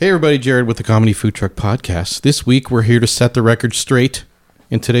Hey everybody, Jared with the Comedy Food Truck Podcast. This week we're here to set the record straight.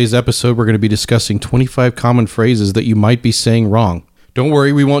 In today's episode, we're going to be discussing 25 common phrases that you might be saying wrong. Don't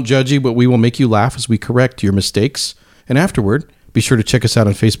worry, we won't judge you, but we will make you laugh as we correct your mistakes. And afterward, be sure to check us out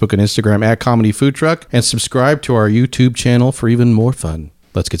on Facebook and Instagram at Comedy Food Truck and subscribe to our YouTube channel for even more fun.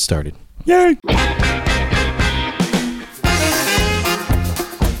 Let's get started. Yay!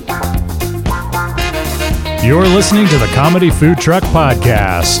 You're listening to the Comedy Food Truck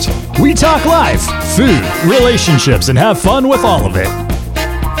Podcast. We talk life, food, relationships, and have fun with all of it.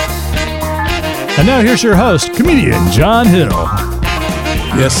 And now here's your host, comedian John Hill.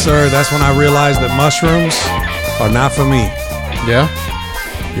 Yes, sir. That's when I realized that mushrooms are not for me. Yeah?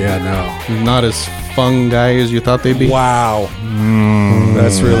 Yeah, no. Not as fungi as you thought they'd be? Wow.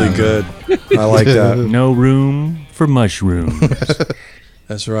 That's really good. I like that. No room for mushrooms.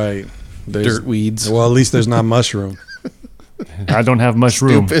 That's right. Dirt weeds. Well, at least there's not mushroom. I don't have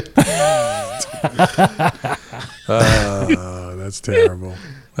mushroom. Stupid. That's terrible.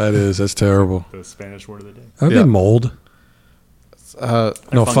 That's terrible. The Spanish word of the day. That'd be mold. No,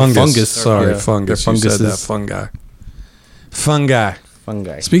 fungus. Fungus. Sorry, Yeah. fungus. They're You said that. funguses. Fungi.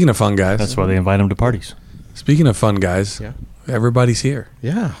 Speaking of fun guys. That's why they invite them to parties. Speaking of fun guys. Yeah. Everybody's here.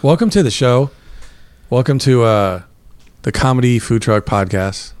 Yeah. Welcome to the show. Welcome to the Comedy Food Truck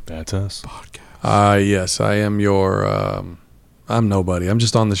Podcast. That's us. Yes, I am your. I'm nobody. I'm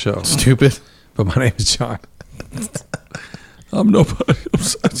just on the show. Stupid. But my name is John. I'm nobody. I'm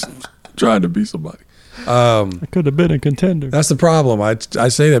trying to be somebody. I could have been a contender. That's the problem. I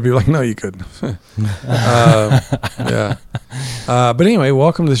say that people are like, no, you couldn't. Yeah. But anyway,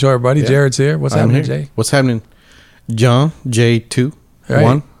 welcome to the show, everybody. Yeah. Jared's here. What's happening, here. Jay? What's happening? John, J2, Right.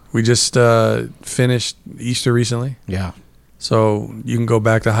 1. We just finished Easter recently, Yeah. so you can go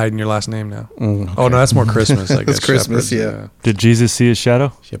back to hiding your last name now. Okay. Oh no, that's more Christmas. I guess It's Christmas, Shepherds, yeah. Did Jesus see his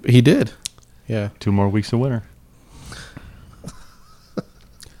shadow? Yep, he did. Yeah. 2 more weeks of winter.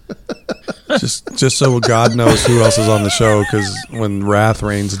 Just so God knows who else is on the show, because when wrath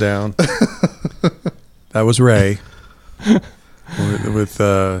rains down, that was Ray with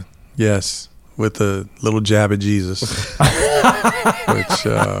the little jab at Jesus, which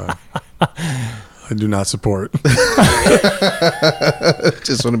I do not support.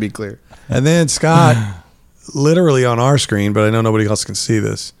 Just want to be clear. And then Scott, literally on our screen, but I know nobody else can see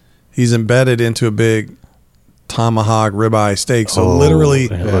this, he's embedded into a big tomahawk ribeye steak. So literally,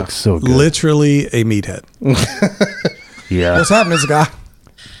 it looks so good. literally a meathead. Yeah. What's happening, Scott?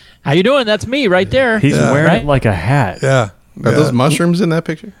 How you doing? That's me right there. He's wearing Right? it like a hat. Yeah. Are those mushrooms in that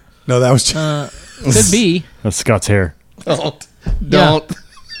picture? No, that was Could be. That's Scott's hair. Don't. Yeah.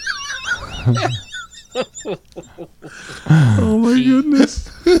 Oh my goodness.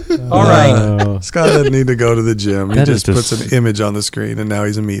 All right. Scott doesn't need to go to the gym. He That is just puts just- an image on the screen and now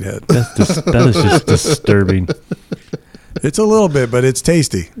he's a meathead. That is just disturbing. It's a little bit, but it's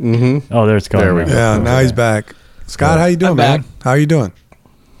tasty. Oh, there it's going. There we go. Yeah, now he's back. Scott, how you doing, I'm man? back. How are you doing?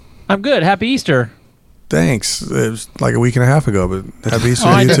 I'm good. Happy Easter. Thanks. It was like a week and a half ago, but happy Easter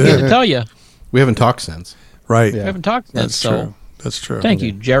Oh, to I you didn't get to too. tell you. We haven't talked since. Right. We haven't talked since, That's so true. That's true. thank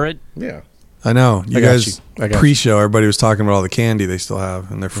you, Jared. Yeah. I know. You I got guys, you. I got pre-show, everybody was talking about all the candy they still have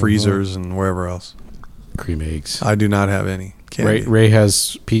in their freezers and wherever else. Cream eggs. I do not have any candy. Ray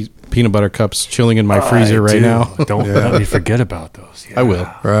has peanut butter cups chilling in my freezer right do. now. Don't let me forget about those. Yeah. I will.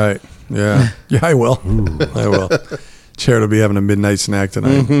 Right. Yeah. Yeah, I will. I will. Jared will be having a midnight snack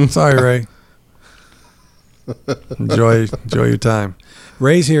tonight. Sorry, Ray. Enjoy your time.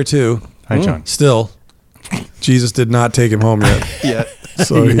 Ray's here too. Hi, John. Still. Jesus did not take him home yet. Yeah.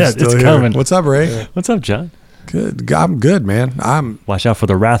 So Yeah, he's still it's here. coming. What's up, Ray? What's up, John? Good. I'm good, man. I'm Watch out for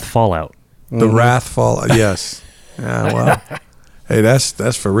the wrath fallout. the wrathful. Yes. Yeah, well. Hey,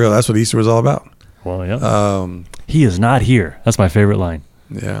 that's for real. That's what Easter was all about. Well, yeah. He is not here. That's my favorite line.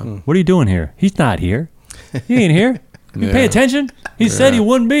 Yeah. What are you doing here? He's not here. He ain't here. You Yeah. pay attention? He said he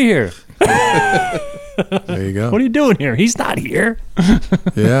wouldn't be here. There you go. What are you doing here? He's not here.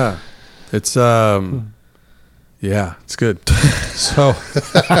 Yeah. It's yeah, it's good. So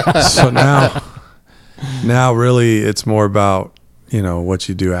now really it's more about, what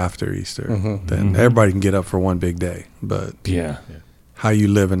you do after Easter. Then everybody can get up for one big day, but Yeah. how you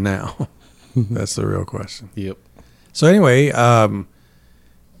living now? That's the real question. Yep. So anyway,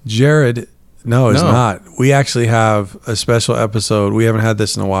 Jared, no, it's not. We actually have a special episode. We haven't had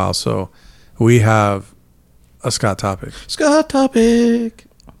this in a while, so we have a Scott topic. Scott topic.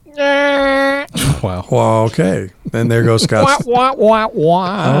 Wow. Well, okay. Then there goes Scott. Wah, wah, wah.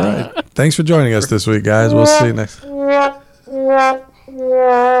 All right. Thanks for joining us this week, guys. We'll see you next.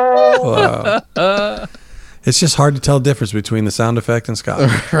 It's just hard to tell the difference between the sound effect and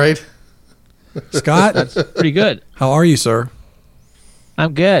Scott. Right? Scott, Pretty good. how are you, sir?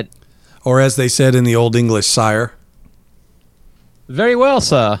 I'm good. Or as they said in the Old English, sire. Very well,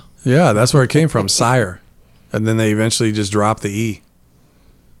 sir. Yeah, that's where it came from, sire. And then they eventually just dropped the E.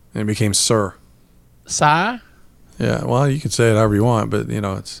 And it became sir. Sir? Yeah, well, you can say it however you want, but,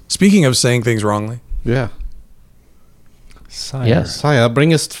 it's... Speaking of saying things wrongly. Yeah. Sire. Yes. Saya,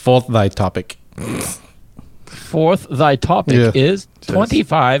 bring us forth thy topic. Fourth, thy topic Yeah. is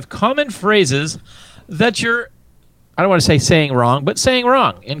 25 common phrases that you're, I don't want to say saying wrong, but saying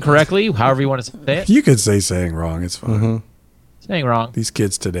wrong incorrectly, however you want to say it. You could say saying wrong, it's fine. Mm-hmm. Saying wrong. These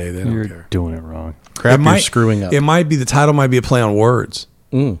kids today, they don't You're care. doing it wrong. Crap, It you're might- screwing up. It might be, the title might be a play on words.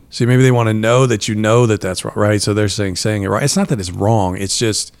 Mm. See, maybe they want to know that you know that that's wrong, right? So they're saying it right. It's not that it's wrong. It's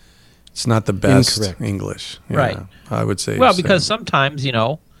just, it's not the best Incorrect. English. Yeah, Right. I would say. Well, so. because sometimes,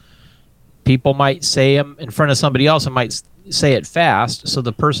 people might say them in front of somebody else and might say it fast. So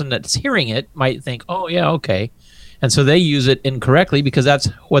the person that's hearing it might think, oh, yeah, okay. And so they use it incorrectly because that's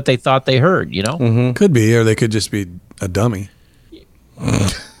what they thought they heard, Mm-hmm. Could be, or they could just be a dummy.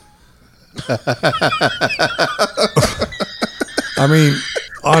 I mean,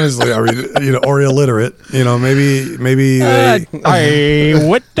 honestly, or illiterate. Maybe they.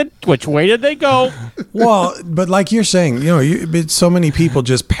 Which way did they go? Well, but like you're saying, but so many people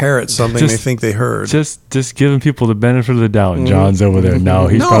just parrot something they think they heard. Just giving people the benefit of the doubt. John's over there. No,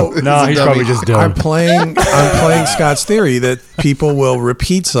 he's No, probably just dumb. I'm playing Scott's theory that people will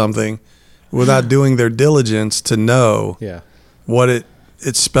repeat something without doing their diligence to know Yeah. what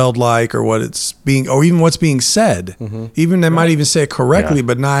it's spelled like, or what it's being, or even what's being said. Even they might even say it correctly, Yeah.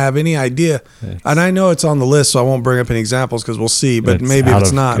 but not have any idea. And I know it's on the list, so I won't bring up any examples because we'll see. But It's maybe out it's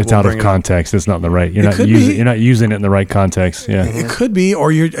of- not. It's we'll out of bring it up. context. It's not in the right. You're It not could using. be. You're not using it in the right context. Yeah. It could be,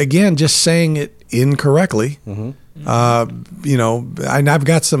 or you're again just saying it incorrectly. And I've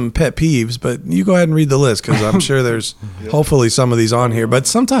got some pet peeves, but you go ahead and read the list because I'm sure there's hopefully some of these on here. But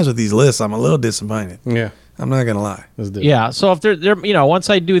sometimes with these lists, I'm a little disappointed. Yeah. I'm not gonna lie. Let's do it. Yeah. So if they're once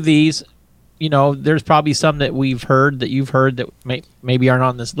I do these, there's probably some that you've heard that maybe aren't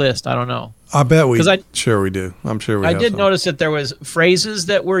on this list. I don't know. I bet we. 'Cause Sure we do. I'm sure we. I have did some. notice that there was phrases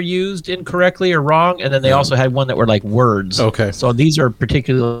that were used incorrectly or wrong, and then they also had one that were like words. Okay. So these are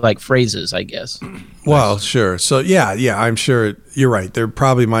particularly like phrases, I guess. Well, sure. So yeah, I'm sure you're right. There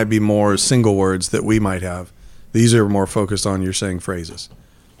probably might be more single words that we might have. These are more focused on you're saying phrases.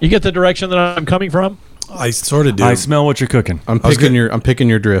 You get the direction that I'm coming from? I sort of do. I smell what you're cooking. I'm was picking gonna- I'm picking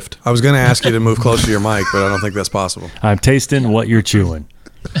your drift. I was going to ask you to move closer to your mic, but I don't think that's possible. I'm tasting what you're chewing.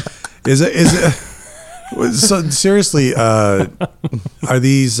 Is it? So seriously, are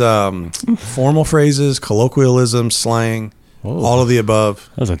these formal phrases, colloquialisms, slang, all of the above?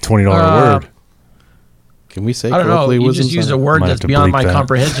 That was a $20 word. Can we say I don't know. You colloquialism? just used a word Might have that's to beyond bleep my that.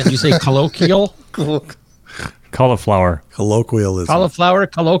 comprehension. You say colloquial, Cauliflower. Colloquialism. cauliflower,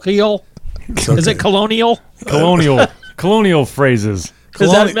 colloquial. Is it colonial? Colonial phrases.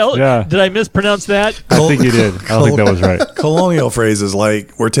 Is that, Yeah. Did I mispronounce that? I think you did. I don't think that was right. Colonial phrases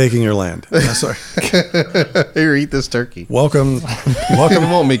like "We're taking your land." Sorry. Here, eat this turkey. Welcome, It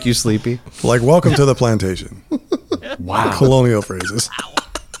won't make you sleepy. welcome to the plantation. Wow. Colonial phrases.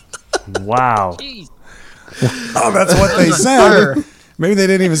 Wow. Jeez. Oh, that's what they said. Maybe they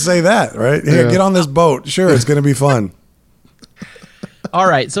didn't even say that, right? Here, Yeah. get on this boat. Sure, it's going to be fun. All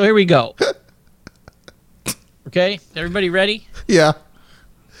right, so here we go. Okay, everybody ready? Yeah.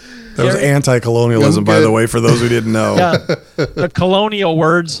 That was Gary? anti-colonialism, I'm by the good. way, for those who didn't know. Yeah, the colonial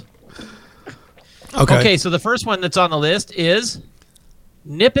words. Okay. Okay, so the first one that's on the list is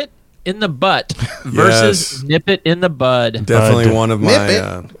nip it in the butt versus Yes. nip it in the bud. Definitely Bud. one of my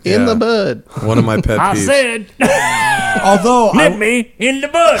Nip it in the bud. one of my pet peeves. said, Although me in the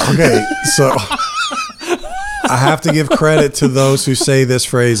butt. okay, so I have to give credit to those who say this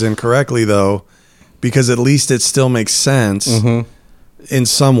phrase incorrectly, though, because at least it still makes sense in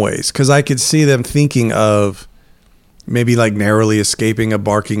some ways. Because I could see them thinking of maybe like narrowly escaping a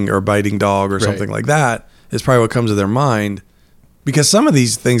barking or biting dog or something like that is probably what comes to their mind. Because some of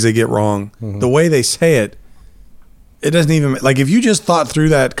these things they get wrong, the way they say it, it doesn't even, like if you just thought through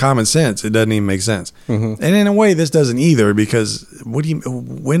that common sense, it doesn't even make sense. And in a way, this doesn't either, because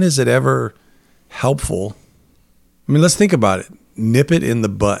when is it ever helpful? I mean, let's think about it. Nip it in the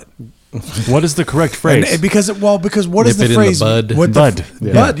butt. What is the correct phrase? And because what is Nip the it in the phrase? bud. What Bud.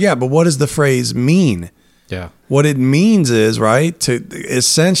 The, Bud, yeah, but what does the phrase mean? Yeah. What it means is, right, to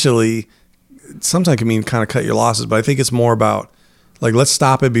essentially, sometimes it can mean kind of cut your losses, but I think it's more about, like, let's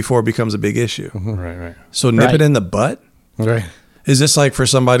stop it before it becomes a big issue. right. So nip Right. it in the butt? Right. Is this like for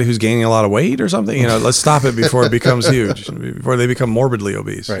somebody who's gaining a lot of weight or something? You know, let's stop it before it becomes huge, before they become morbidly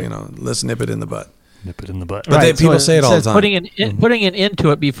obese. Right. You know, let's nip it in the butt. Nip it in the butt. But people say it all the time. Putting it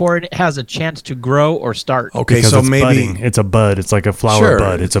into it before it has a chance to grow or start. Okay, Because so it's maybe budding. It's a bud. It's like a flower Sure,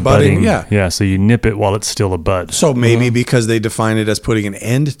 bud. It's a budding, budding. yeah. So you nip it while it's still a bud. so maybe because they define it as putting an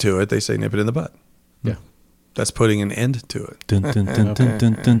end to it, they say nip it in the butt. Yeah. That's putting an end to it. Dun, dun, dun, dun, dun,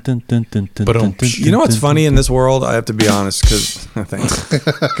 dun, dun, dun, dun, dun, dun, You know what's funny in this world? I have to be honest,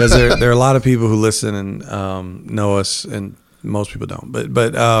 because there are a lot of people who listen and know us, and most people don't.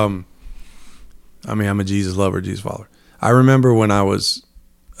 But I mean, I'm a Jesus lover, Jesus follower. I remember when I was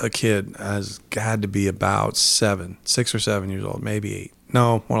a kid, I had to be about 6 or 7 years old, maybe 8.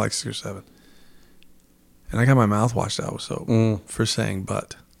 No, more like 6 or 7. And I got my mouth washed out with soap for saying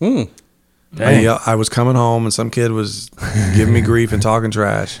 "but." I was coming home and some kid was giving me grief and talking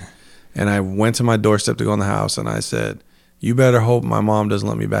trash, and I went to my doorstep to go in the house, and I said, "You better hope my mom doesn't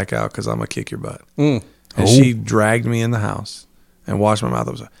let me back out because I'm gonna kick your butt." And she dragged me in the house and washed my mouth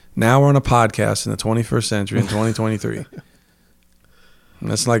up. Now we're on a podcast in the 21st century in 2023. And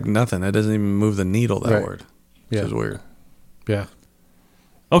that's like nothing. That doesn't even move the needle. That Right. word, Yeah. which is weird. Yeah.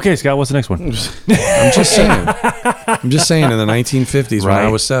 Okay, Scott, what's the next one? I'm just saying. I'm just saying. In the 1950s, when I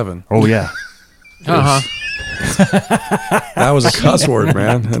Right. was 7, Oh, yeah. that was a cuss word,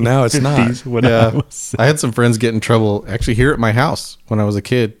 man. And now it's not. 50s, when I Yeah. was- I had some friends get in trouble actually here at my house when I was a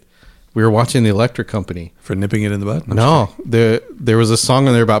kid. We were watching the electric company. For nipping it in the butt? No, there was a song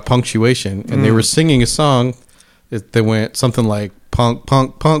on there about punctuation, and they were singing a song that went something like punk,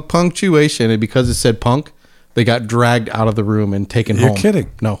 punk, punk, punctuation. And because it said punk, they got dragged out of the room and taken You're home. kidding.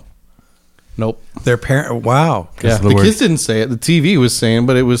 No. Nope. Their parent, wow. Yeah, the the word. kids didn't say it. The TV was saying,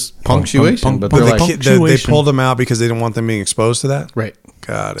 but it was punctuation. punk, but punk, they're But like, they punctuation. pulled them out because they didn't want them being exposed to that? right.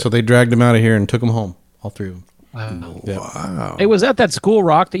 Got it. So they dragged them out of here and took them home. All three of them. Yeah. Wow. Hey, was that School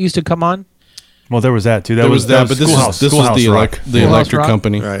Rock that used to come on? Well, there was that, too. There was that, but this was the Schoolhouse Rock. the Schoolhouse electric Rock?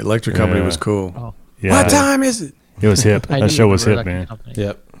 company. Right, electric company Yeah. was cool. Yeah, What time is it? It was hip. I That do show was remember hip, that man. company.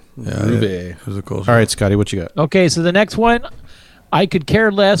 Yep. Yeah, Ruby. it was a cool show. All right, Scotty, what you got? Okay, so the next one, I could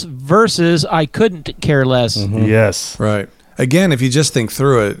care less versus I couldn't care less. Yes. Right. Again, if you just think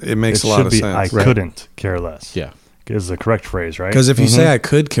through it, it makes It a lot should of be sense. I couldn't care less. Yeah. Is the correct phrase, right? Because if you say I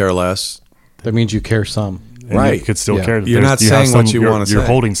could care less, That means you care some. And right. you could still Yeah. care. You're There's- not you have saying what some- you you're- wanna You're say.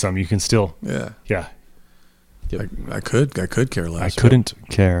 holding some. You can still, yeah, yeah. I could care less. I couldn't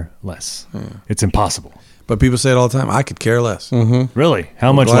care less. It's impossible. But people say it all the time. I could care less. Really?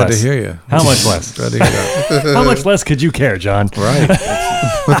 How much Glad less? to hear you. How much less? Glad to hear that. How much less could you care, John? Right.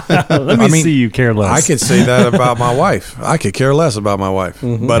 Let me I mean, see you care less. I could say that about my wife. I could care less about my wife,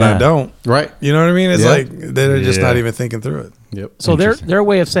 but I Yeah. don't. Right. You know what I mean? It's Yeah. like they're just Yeah. not even thinking through it. Yep. So their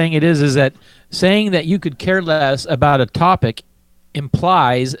way of saying it is that saying that you could care less about a topic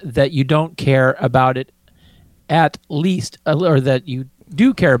implies that you don't care about it at least, or that you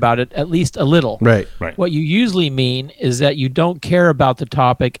do care about it at least a little. Right. Right. What you usually mean is that you don't care about the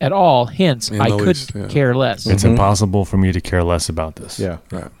topic at all. Hence, In I the could least, yeah. care less. It's impossible for me to care less about this. Yeah.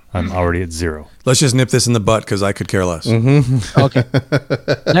 Right. I'm already at 0. Let's just nip this in the butt because I could care less. Okay.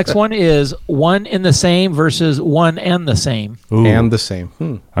 Next one is one in the same versus one and the same. Ooh. And the same.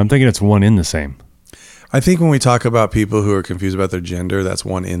 I'm thinking it's one in the same. I think when we talk about people who are confused about their gender, that's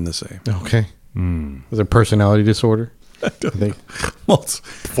one in the same. Okay. Is it personality disorder? I think.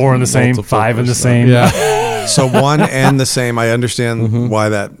 4 in the same, Multiple 5 in the same. Yeah. So one and the same. I understand why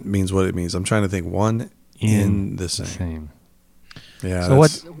that means what it means. I'm trying to think one in the same. Same. Yeah. So what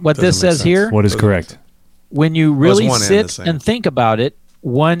this doesn't make says sense. here, What is correct? when you it's really one and the sit same. and think about it,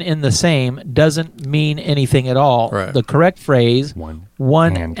 one in the same doesn't mean anything at all. Right. The correct phrase, One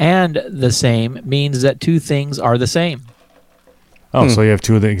and the same, means that two things are the same. Oh, so you have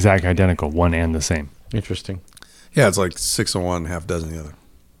 2 of the exact identical, one and the same. Interesting. Yeah, it's like 6 of one, half dozen the other.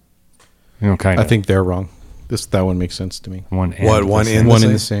 You know, kind I of. think they're wrong. That one makes sense to me. One and What, the one same. in One the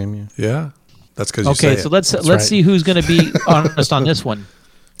in the same? same. Yeah. Yeah. That's because you Okay, say so it. let's right. see who's going to be honest on this one.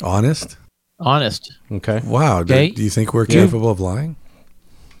 Honest? Honest. Okay. Wow. Okay. Do you think we're capable of lying?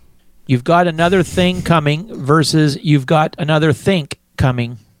 You've got another thing coming versus you've got another think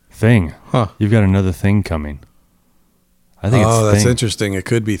coming. Thing. Huh. You've got another thing coming. I think Oh, it's that's thing. interesting. It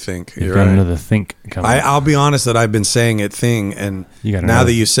could be think. You've You're got right. another think coming. I'll be honest that I've been saying it thing, and You got now another-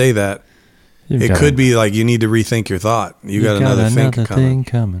 that you say that, You've it got could a- be like you need to rethink your thought. You you've got another thing another coming. thing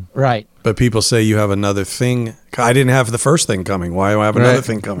coming. Right. But people say you have another thing. I didn't have the first thing coming. Why do I have another Right.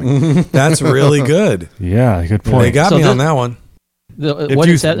 thing coming? That's really good. Yeah, good point. They got So me on this- that one. What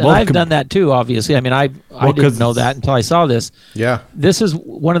you- is that? And well, I've done that too, obviously. I mean, I Well, 'cause didn't know that until I saw this. Yeah. This is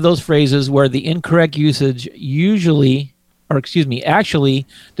one of those phrases where the incorrect usage usually, actually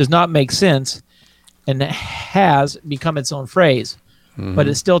does not make sense and has become its own phrase, but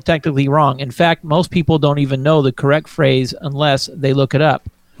it's still technically wrong. In fact, most people don't even know the correct phrase unless they look it up.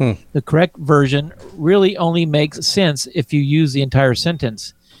 The correct version really only makes sense if you use the entire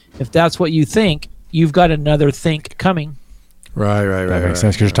sentence. If that's what you think, you've got another think coming. Right. That makes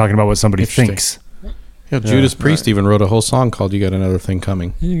sense because you're talking about what somebody thinks. Judas Priest even wrote a whole song called "You Got Another Thing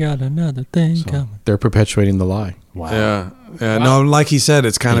Coming." You got another thing coming. They're perpetuating the lie. Wow. Yeah. No, like he said,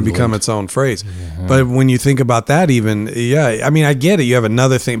 it's kind of become its own phrase. But when you think about that, even I mean, I get it. You have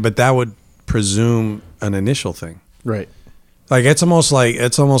another thing, but that would presume an initial thing. Right. Like it's almost like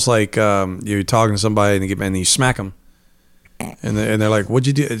you're talking to somebody and you smack them, and they're like, "What'd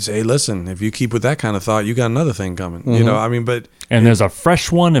you do?" It's, hey, listen, if you keep with that kind of thought, you got another thing coming. You know, I mean, but And there's a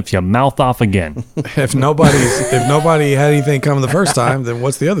fresh one if you mouth off again. if nobody had anything coming the first time, then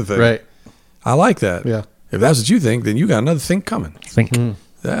what's the other thing? Right. I like that. Yeah. If that's what you think, then you got another thing coming. Think. Yeah,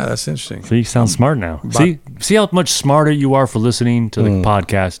 that's interesting. So you sound smart now. See how much smarter you are for listening to the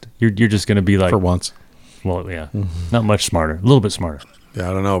podcast. You're just going to be like, For once. well, yeah, not much smarter, a little bit smarter. Yeah,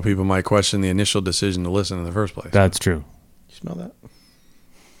 I don't know. People might question the initial decision to listen in the first place. That's true. You smell that?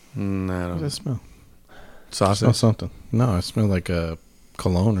 I What don't does know. it smell? I Sausage? smell something. No, it smells like a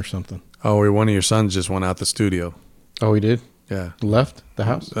cologne or something. Oh, one of your sons just went out the studio. Oh, he did? Yeah. Left the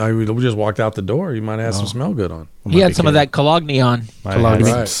house? We just walked out the door. You might have some smell good on. He had some of that Cologne on. I had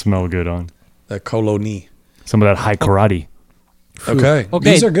some Right. smell good on. That Coloni. Some of that high karate. Okay.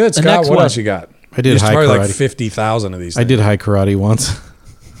 Okay, These are good, the Scott. next What one. else you got? I did There's high probably karate. like 50,000 of these I things. did high karate once.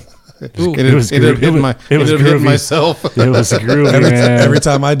 Ooh. It was Ended up groovy. hitting my- It was ended up hitting groovy. myself. It was groovy, Every, man. every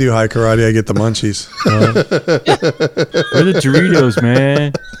time I do high karate, I get the munchies. Where the Doritos,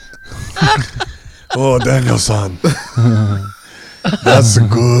 man? Oh, Daniel-san. That's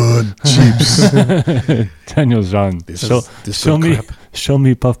good chips. Daniel John. Show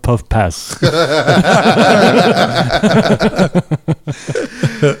me puff puff pass.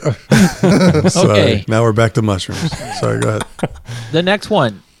 Sorry. Okay. Now we're back to mushrooms. Sorry, go ahead. The next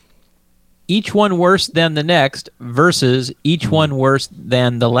one. Each one worse than the next versus each one worse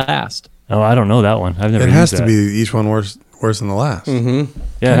than the last. Oh, I don't know that one. I've never It used has to that. be each one worse than the last. Yeah, it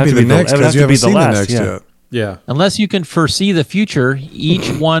Can't has be to the be next it has because you to be haven't seen the last, next yeah. yet. Yeah. Unless you can foresee the future, each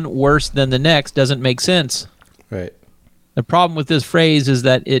one worse than the next doesn't make sense. Right. The problem with this phrase is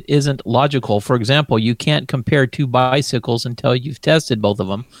that it isn't logical. For example, you can't compare two bicycles until you've tested both of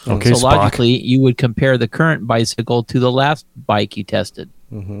them. Okay, so Spock. logically, you would compare the current bicycle to the last bike you tested.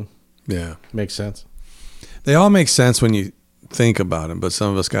 Yeah. Makes sense. They all make sense when you think about them, but some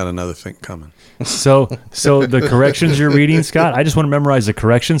of us got another thing coming. So the corrections you're reading, Scott, I just want to memorize the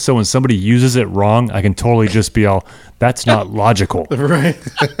corrections so when somebody uses it wrong, I can totally just be all, that's not logical. Right.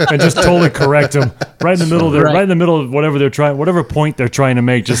 And just totally correct them right in the middle of Right. right in the middle of whatever point they're trying to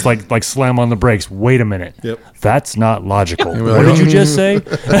make, just like slam on the brakes. Wait a minute. Yep. That's not logical. we're What like, did you just say?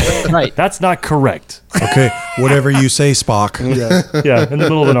 Right. That's not correct. Okay, whatever you say, Spock. Yeah, in the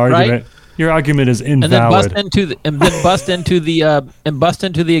middle of an argument. Your argument is And then invalid. bust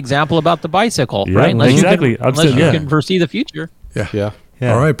into the example about the bicycle, Yeah, right? Unless exactly. you I'm can, saying, unless yeah. you can foresee the future. Yeah. Yeah.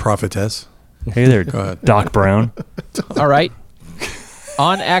 Yeah. All right, prophetess. Hey there, ahead. Doc Brown. All right.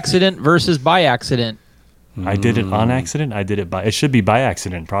 On accident versus by accident. I did it on accident. I did it by. It should be by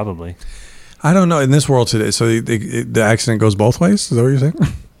accident, probably. I don't know in this world today. So the accident goes both ways. Is that what you're saying?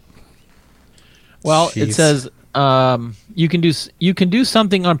 Well, Jeez. it says you can do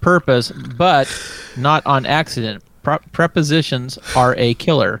something on purpose, but not on accident. Prepositions are a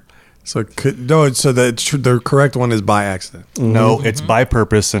killer. So the correct one is by accident. No, it's by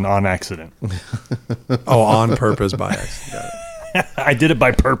purpose and on accident. Oh, on purpose by accident. Got it. I did it by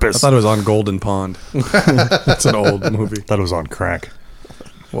I purpose. thought it was on Golden Pond. That's an old movie. Thought it was on crack.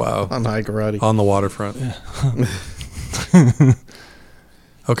 Wow. On high karate. On the waterfront.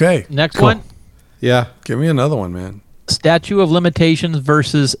 Okay. Next Cool. one, Yeah. Give me another one, man. statute of limitations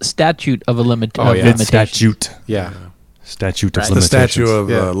versus statute of a limit. Oh, of yeah. It's limitations. statute. Yeah. Statute of Right. The limitations. Statue of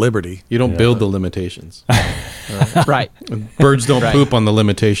Yeah. Liberty. You don't build the limitations. Right. Birds don't Right. poop on the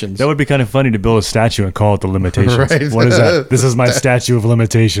limitations. That would be kind of funny to build a statue and call it the limitations. Right. What is that? This is my statue of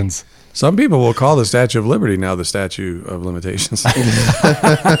limitations. Some people will call the Statue of Liberty now the Statue of Limitations.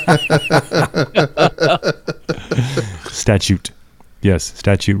 Statute. Yes,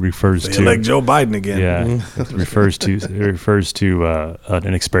 statute refers They to. elect Joe Biden again. Yeah, it refers to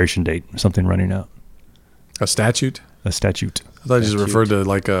an expiration date, something running out. A statute? A statute. I thought you just referred to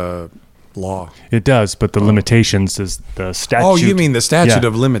like a law. It does, but the limitations is the statute. Oh, you mean the statute Yeah.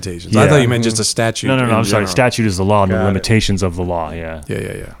 of limitations? I Yeah. thought you meant just a statute. No, in I'm sorry. general. Statute is the law, and the Got it. limitations of the law. Yeah,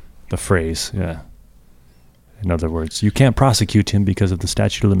 Yeah. the phrase. Yeah, In other words, you can't prosecute him because of the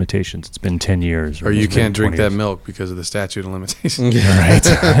statute of limitations. It's been 10 years. Or you it's been can't drink 20 that years. milk because of the statute of limitations. Right.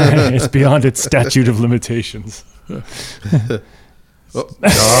 It's beyond its statute of limitations.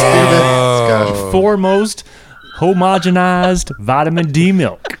 Foremost homogenized vitamin D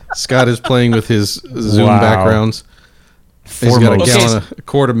milk. Scott is playing with his Zoom Wow. backgrounds. He's got Foremost. a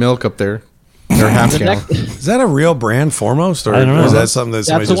quart of milk up there. Or half gallon. Is that a real brand, Foremost? Or I don't know. is that something that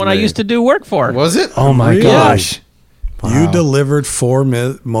somebody That's the just one I made? used to do work for. Was it? Oh my Really? gosh. You Wow. delivered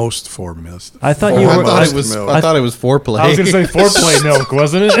Foremost. I thought you I were. thought it was. milk. I thought it was foreplay. I was going to say foreplay milk,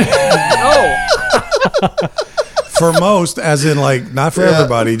 wasn't it? No. For most, as in like not for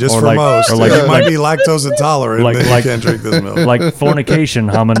everybody, just Or for like- most. or like- you might be lactose intolerant, Like- then like- you can't drink this milk. Like fornication,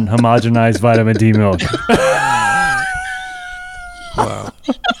 homogenized vitamin D milk. Wow.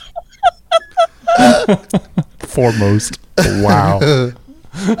 Foremost. Wow.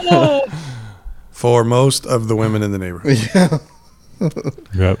 For most of the women in the neighborhood.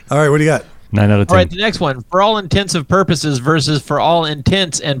 Yep. All right, what do you got? 9 out of 10. All right, the next one. For all intensive purposes versus for all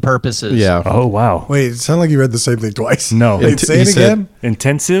intents and purposes. Yeah. Oh, wow. Wait, it sounded like you read the same thing twice. No. Wait, say He it said- again.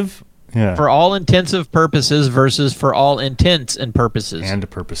 Intensive? Yeah. For all intensive purposes versus for all intents and purposes. And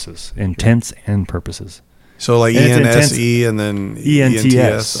purposes. Intense and purposes. So like And it's intense. ENSE and then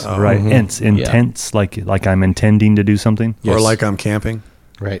ENTS. Oh. Right. Intense. Like I'm intending to do something. Or Yes. like I'm camping.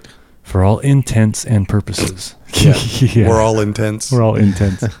 Right. For all intents and purposes. Yeah. Yeah. We're all intense. We're all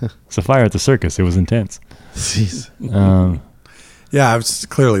intense. It's a fire at the circus. It was intense. Jeez. Yeah, it's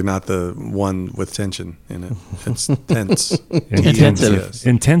clearly not the one with tension in it. It's tense. Intensive. Yes.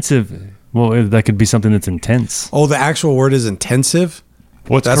 Intensive. Well, that could be something that's intense. Oh, the actual word is intensive?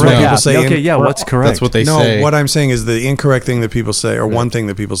 What's That's correct? what people Yeah. say. Okay, yeah, what's correct? That's what they No, say. what I'm saying is the incorrect thing that people say, or one thing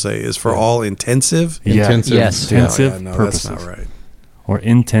that people say, is for all intensive. Yeah. Intensive. Yes. Intensive no, purposes. that's not right. Or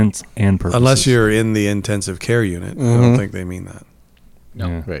intense and purposes. Unless you're in the intensive care unit, I don't think they mean that. No.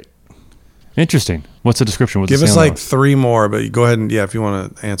 Yeah. Right. Interesting. What's the description? What's Give it us say on like those? 3 3 more, but go ahead and if you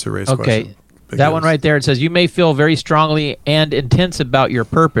want to answer Ray's Okay. question. That one right there, it says, you may feel very strongly and intense about your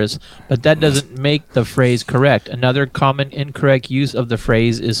purpose, but that doesn't make the phrase correct. Another common incorrect use of the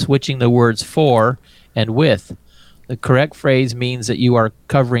phrase is switching the words for and with. The correct phrase means that you are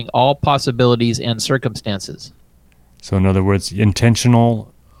covering all possibilities and circumstances. So in other words,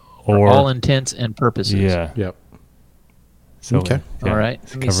 intentional For or all intents and purposes. yeah. Yep. So, Okay. All right.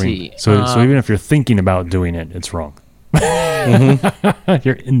 it's Let me see. So even if you're thinking about doing it, it's wrong.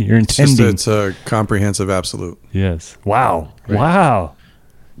 You're It's just intending. it's a comprehensive absolute. Yes. Wow. Wow.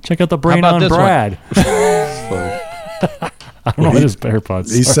 Check out the brain about on this one? Brad. I don't know what his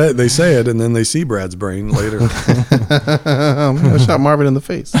AirPods. He said they say it, and then they see Brad's brain later. I shot Marvin in the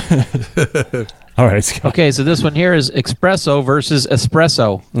face. All right, Scott. Okay, so this one here is espresso versus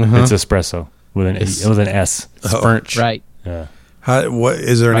espresso. It's espresso with an S. Spurch. Right. Yeah. What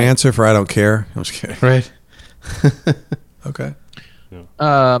is there an Right. answer for? I don't care. I'm just kidding. Right. Okay.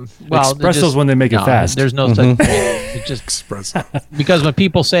 Well, Espresso's when they make it no, fast. There's no such. It just Espresso. because when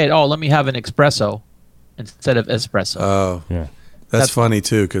people say it, oh, let me have an espresso instead of espresso. Oh, Yeah. that's funny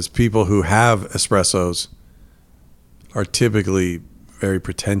too, because people who have espressos are typically very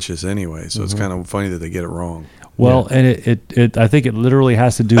pretentious anyway. So it's kind of funny that they get it wrong. Well, and it I think it literally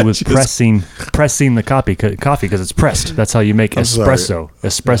has to do with Just- pressing the coffee because it's pressed. That's how you make I'm sorry. espresso.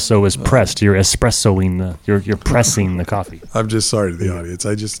 Espresso is pressed. You're espressoing you're pressing the coffee. I'm just sorry to the audience.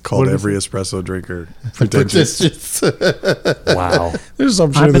 I just called What is every espresso drinker pretentious. Wow. There's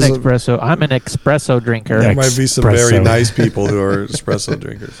some sure I'm an there's a- espresso drinker. there might be some very Espresso. nice people who are espresso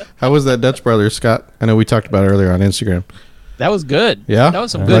drinkers. How was that Dutch brother, Scott? I know we talked about it earlier on Instagram. That was good. Yeah? That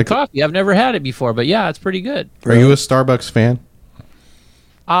was some I good like it. coffee. I've never had it before, but yeah, it's pretty good. Are you a Starbucks fan?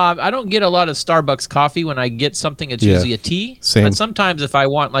 I don't get a lot of Starbucks coffee. When I get something, it's Yeah. usually a tea. Same. But sometimes if I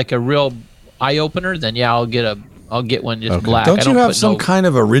want like a real eye opener, then yeah, I'll get one just Okay. black. Don't I you have put some no- kind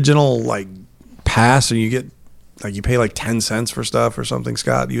of original like pass, or you get like you pay like 10 cents for stuff or something?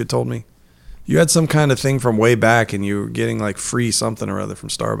 Scott, you had told me you had some kind of thing from way back, and you were getting like free something or other from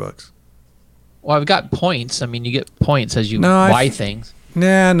Starbucks. Well, I've got points. I mean, you get points as you No, I buy f- things.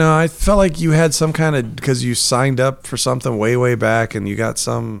 Nah, no, I felt like you had some kind of because you signed up for something way back, and you got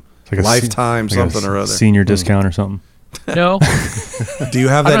some Like a lifetime like a something or other. Senior discount or something. No, Do you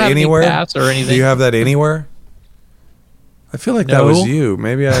have I that don't have any anywhere? pass or anything. Do you have that anywhere? I feel like that was No. you.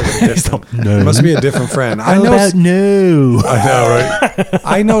 Maybe I have a different. No. It must be a different friend. I How know. about no? I know, right?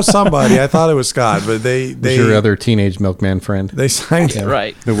 I know somebody. I thought it was Scott, but Who's they your other teenage milkman friend? they signed.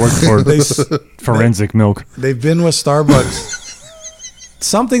 right. It worked for They s- forensic milk. they've been with Starbucks.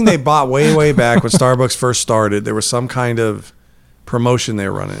 Something they bought way back when Starbucks first started. There was some kind of promotion they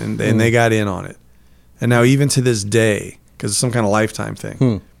were running, and they got in on it. And now even to this day, because it's some kind of lifetime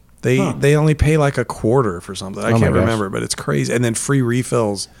thing, they only pay like a quarter for something. I can't remember, but it's crazy. And then free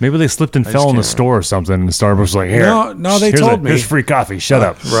refills. Maybe they slipped and fell in the store or something, and Starbucks was like, here. No, they told me. Here's free coffee. Shut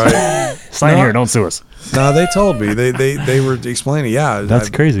up. Right. Sign here. Don't sue us. No, they told me. They were explaining. Yeah, That's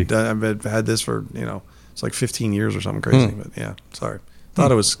crazy. I've had this for it's like 15 years or something crazy. But yeah, sorry.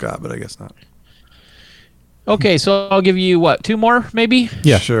 Thought it was Scott, but I guess not. Okay, so I'll give you what, 2 more maybe?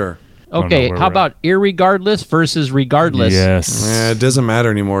 Yeah, sure. Okay, how about irregardless versus regardless? Yes. Yeah, it doesn't matter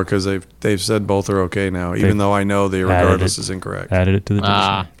anymore because they've said both are okay now, even though I know the regardless is incorrect. Added it to the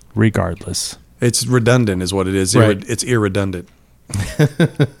dictionary. Regardless. It's redundant is what it is. Right. It's irredundant.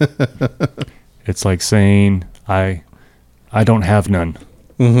 It's like saying I don't have none.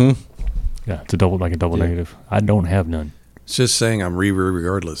 Mm-hmm. Yeah, it's a double negative. I don't have none. It's just saying I'm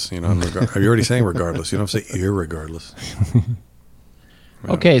regardless. You're already saying regardless. You don't have to say irregardless.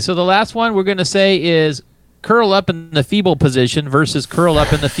 Okay, so the last one we're going to say is curl up in the feeble position versus curl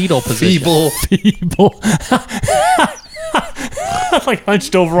up in the fetal position. People. Like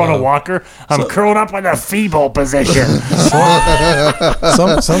hunched over on a walker. I'm curled up in the feeble position.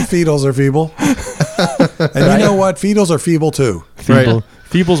 Some fetals are feeble. And you know what? Fetals are feeble too. Feeble.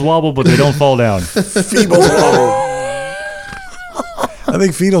 Feebles wobble, but they don't fall down. Feebles wobble. I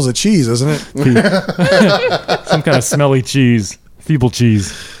think fetal's a cheese, isn't it? Some kind of smelly cheese. Feeble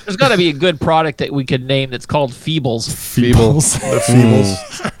cheese. There's got to be a good product that we could name that's called Feebles. Feebles. The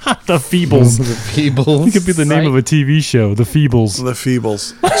Feebles. The Feebles. The Feebles. It could be the name of a TV show. The Feebles. The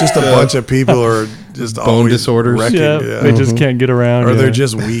Feebles. Just a bunch of people who are just Bone always disorders. wrecking, Yeah, they just can't get around. or they're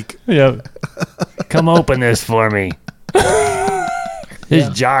just weak. Yeah. Come open this for me. This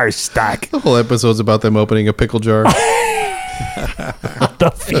jar's stuck. The whole episode's about them opening a pickle jar. The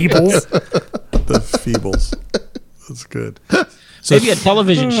Feebles. The Feebles. That's good. So maybe a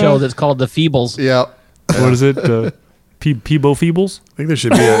television show that's called The Feebles. Yeah. What is it? Peebo Feebles? I think there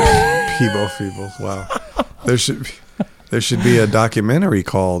should be a Peebo Feebles. Wow. There should be a documentary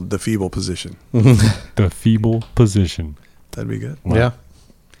called The Feeble Position. The Feeble Position. That'd be good. Wow. Yeah.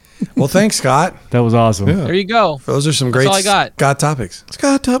 Well, thanks, Scott. That was awesome. Yeah. There you go. Those are some great all I got. Scott topics.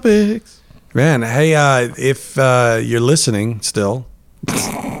 Scott topics. Man, hey, if you're listening still,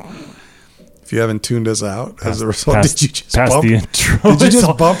 if you haven't tuned us out as a result, did you just past bump? the intro? Did you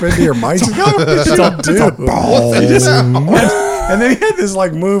just bump into your mic? And then he had this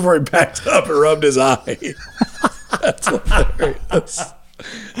like move where he backed up and rubbed his eye. That's hilarious.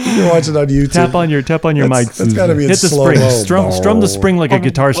 You're watching on YouTube. Tap on your mic. That's got to be in Hit the slow spring. Strum the spring like a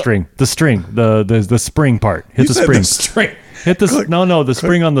guitar string. The string. The spring part. Hit the spring. String. Hit the the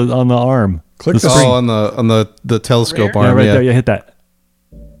spring on the arm. Click the the spring. Oh, on the telescope Where? arm. right Yeah. there. Yeah, hit that.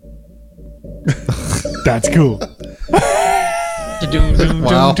 That's cool.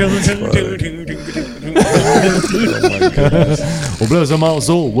 Wow. Oh, bless my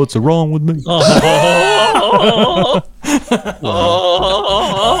soul. What's wrong with me? I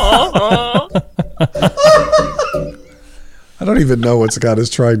don't even know what Scott is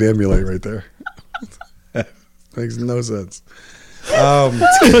trying to emulate right there. Makes no sense.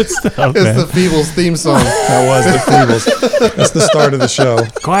 Good stuff, It's man. the Feebles theme song. That was the Feebles. That's the start of the show.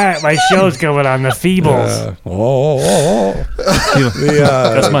 Quiet, my show's going on. The Feebles.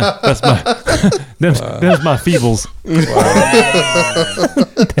 That's my Feebles.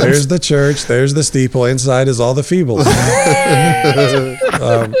 There's the church. There's the steeple. Inside is all the Feebles.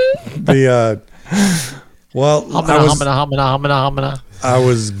 I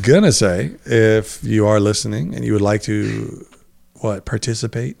was gonna say, if you are listening and you would like to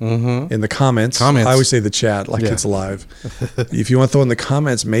participate in the comments. I always say the chat like it's live. If you want to throw in the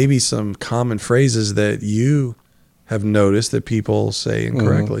comments maybe some common phrases that you have noticed that people say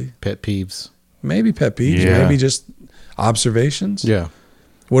incorrectly. Pet peeves. Maybe pet peeves, maybe just observations. Yeah.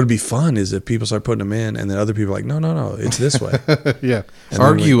 What would be fun is if people start putting them in and then other people are like, no, it's this way. Yeah. And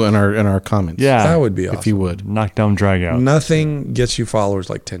Argue in our comments. Yeah. That would be awesome. If you would. Knock down, drag out. Nothing gets you followers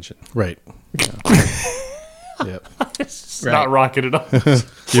like tension. Right. Yep. It's not rocking it up.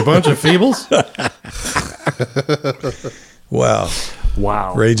 You bunch of Feebles? Wow.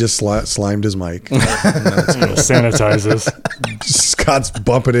 Wow. Ray just slimed his mic. Sanitize this. Scott's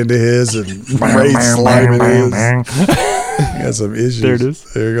bumping into his and Ray's sliming his. He got some issues. There it is.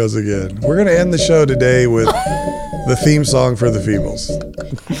 There it goes again. We're going to end the show today with the theme song for the Feebles.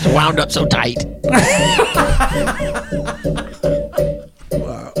 It's wound up so tight.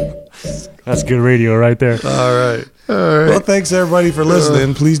 That's good radio right there. All right. Well, thanks everybody for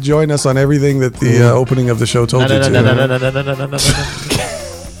listening. Please join us on everything that the opening of the show told you to.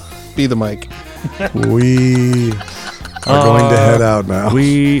 Be the mic. We We're going to head out now.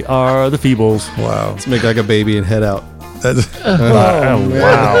 We are the Feebles. Wow. Let's make like a baby and head out. That's, Wow.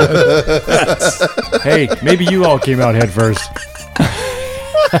 Hey, maybe you all came out head first.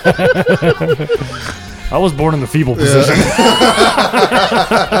 I was born in the feeble position.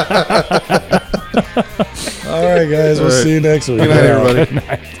 all right, guys. We'll see you next week. Good night, everybody. Good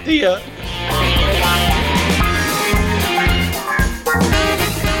night. See ya.